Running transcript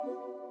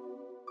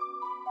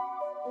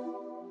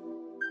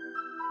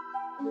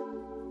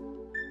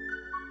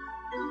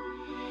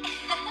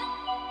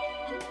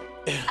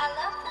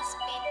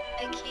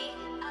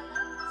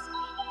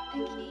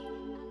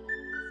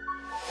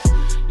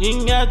You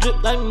ain't gotta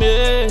drip like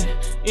me.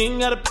 You ain't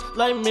gotta pop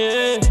like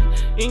me.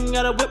 You ain't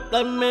gotta whip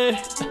like me.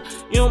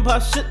 You don't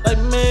pop shit like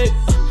me.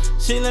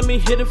 She let me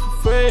hit it for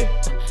free.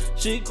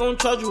 She gon'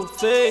 charge you a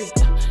fee.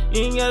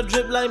 You ain't gotta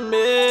drip like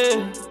me.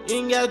 You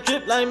ain't gotta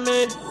drip like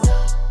me.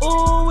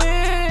 Ooh,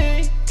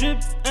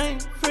 drip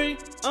ain't free.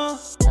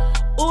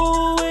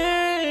 Ooh,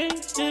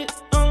 shit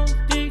on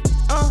D.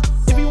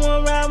 If you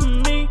wanna ride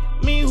with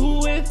me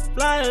who is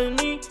flying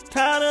me.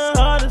 Kinda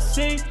hard to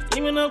see,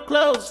 even up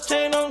close.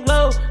 Chain on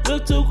glow,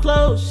 look too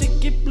close. Shit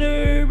get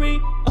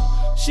blurry,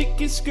 shit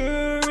get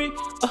scurry.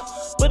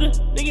 But a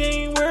nigga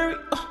ain't worried.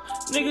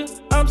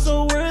 Nigga, I'm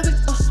so worthy.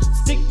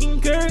 Sticking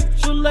curry,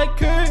 shoot like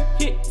curry.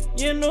 Hit,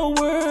 yeah, no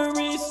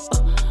worries.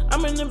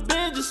 I'm in the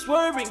bed just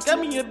swerving. Got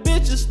me a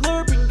bitch just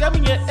slurping. Got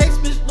me an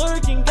ex-bitch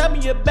lurking. Got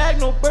me a bag,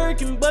 no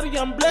Birkin. Buddy,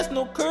 I'm blessed,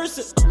 no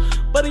cursing.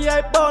 Buddy,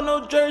 I bought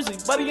no jersey.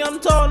 Buddy, I'm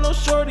tall, no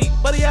shorty.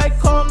 Buddy, I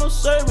call no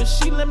service.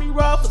 She let me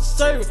ride for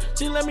service.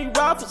 She let me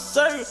ride for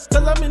service.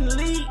 Cause I'm in the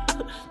league.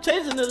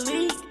 Changing the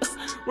league.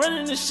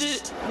 Running the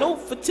shit, no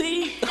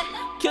fatigue.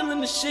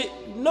 Killing the shit,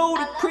 know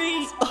the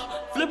creed.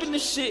 Flipping the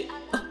shit,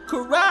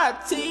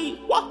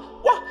 karate. Wah.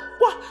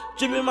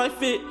 Dripping my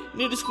fit,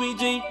 need a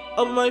squeegee.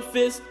 Over my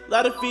fist,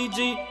 lot of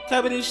Fiji.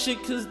 Copy this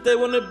shit cause they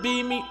wanna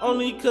be me.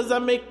 Only cause I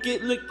make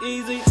it look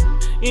easy.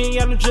 You ain't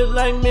got no drip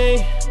like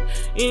me.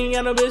 You ain't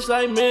got no bitch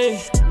like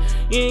me.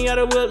 You ain't got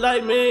a whip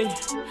like me.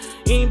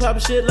 You ain't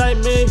poppin' shit like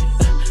me.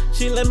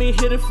 She let me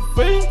hit it for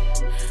free.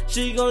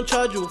 She gon'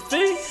 charge you a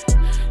fee.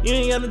 You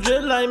ain't got no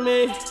drip like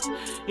me.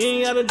 You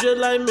ain't got no drip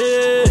like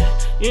me.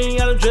 You ain't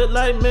got no drip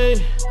like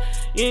me.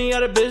 You ain't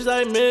got a bitch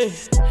like me.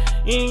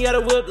 You ain't got a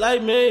whip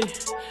like me.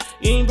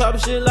 You ain't poppin'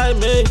 shit like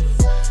me.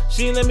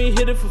 She let me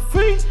hit it for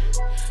free.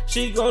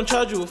 She gon'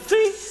 charge you a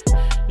fee.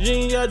 You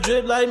ain't got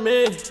drip like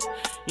me.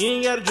 You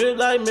ain't got a drip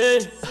like me.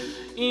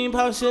 You ain't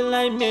poppin' shit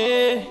like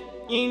me.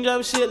 You ain't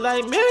droppin' shit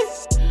like me.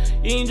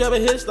 You ain't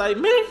droppin' hits like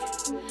me.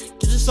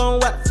 Get your song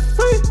whack for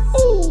free.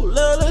 Ooh,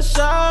 little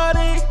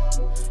shawty.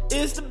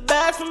 It's the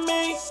bag for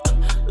me.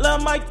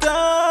 Love my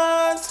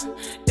guns.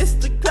 It's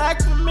the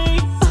crack for me.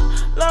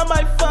 Love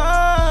my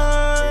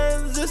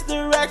funds. It's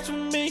the racks for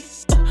me.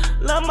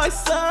 Love my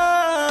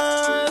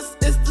sons,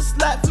 it's the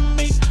slap for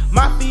me.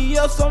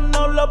 Mafioso,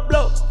 no low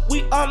blow.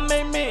 We all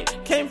made men,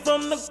 came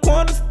from the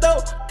corner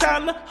store.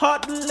 Kinda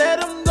hard to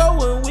let them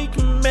go, and we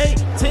can make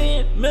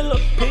 10 mil a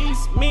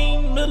piece.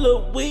 Mean mil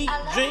a week,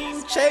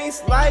 dream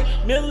chase like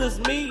mill is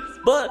me.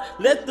 But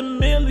let the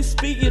millies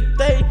speak if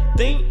they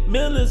think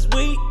mill is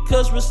weak.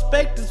 Cause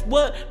respect is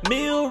what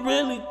mill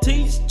really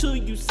teach to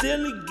you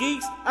silly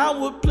geeks. I'm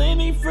with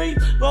plenty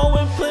freaks,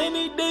 going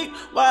plenty deep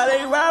while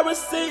they ride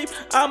receive.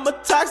 I'm a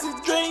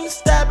toxic dream,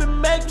 stabbing,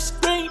 make me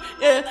scream.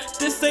 Yeah,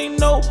 this ain't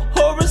no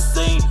horror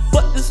scene,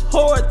 but this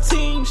horror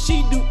team.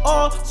 She do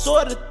all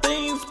sort of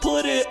things,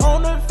 put it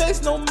on her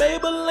face, no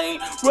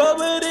Maybelline, rub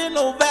it in,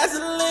 no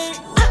Vaseline.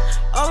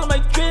 All of my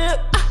drip,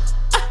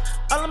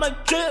 all of my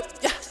drip,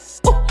 yeah.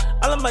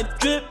 All of my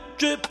drip,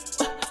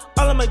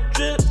 all of my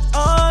drip.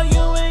 Oh,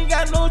 you ain't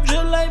got no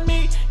drip like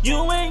me.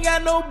 You ain't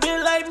got no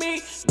bit like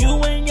me.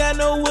 You ain't got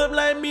no whip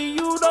like me.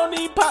 You don't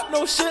need pop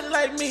no shit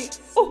like me.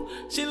 Ooh,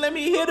 she let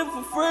me hit it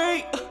for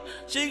free.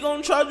 She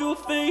gon' charge you a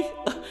fee.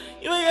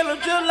 You ain't got no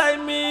drip like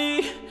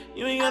me.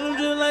 You ain't got no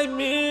drip like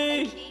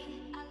me.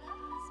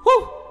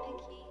 Woo!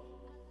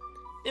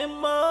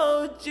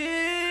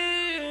 Emoji.